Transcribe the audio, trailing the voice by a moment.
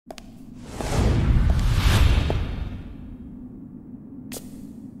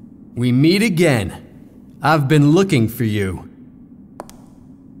We meet again. I've been looking for you.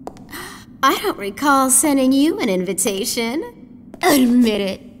 I don't recall sending you an invitation. Admit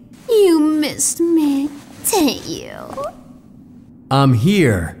it. You missed me, didn't you? I'm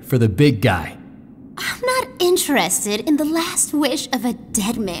here for the big guy. I'm not interested in the last wish of a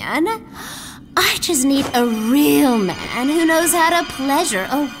dead man. I just need a real man who knows how to pleasure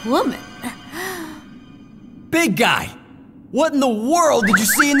a woman. Big guy! What in the world did you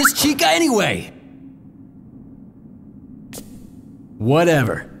see in this chica anyway?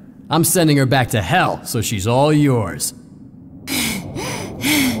 Whatever. I'm sending her back to hell, so she's all yours.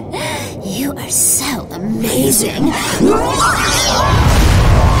 You are so amazing.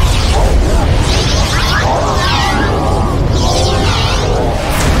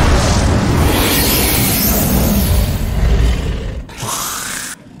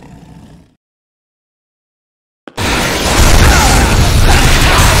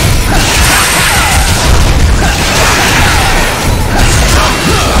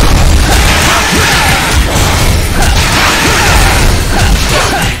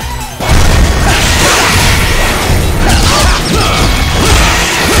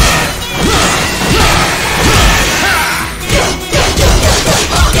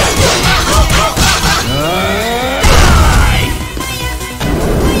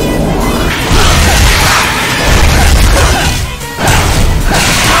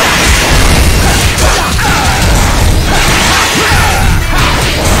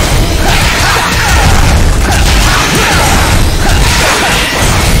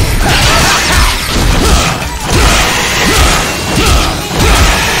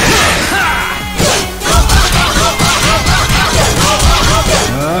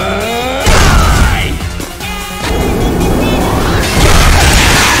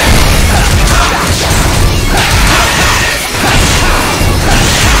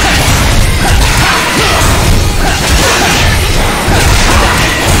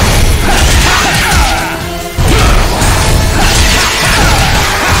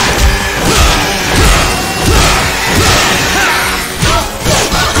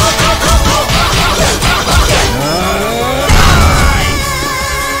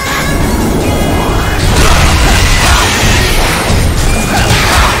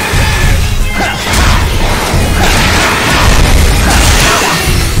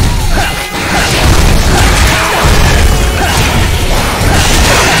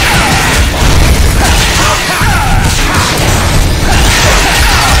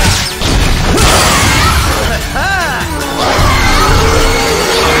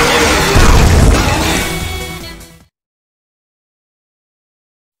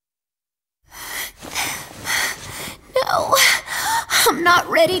 No, I'm not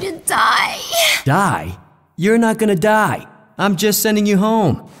ready to die. Die? You're not gonna die. I'm just sending you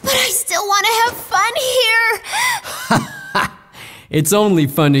home. But I still want to have fun here. It's only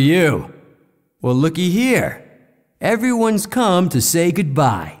fun to you. Well, looky here. Everyone's come to say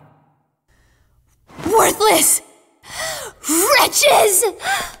goodbye. Worthless! Wretches!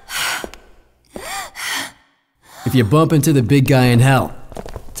 If you bump into the big guy in hell,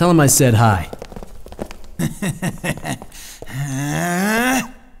 tell him I said hi.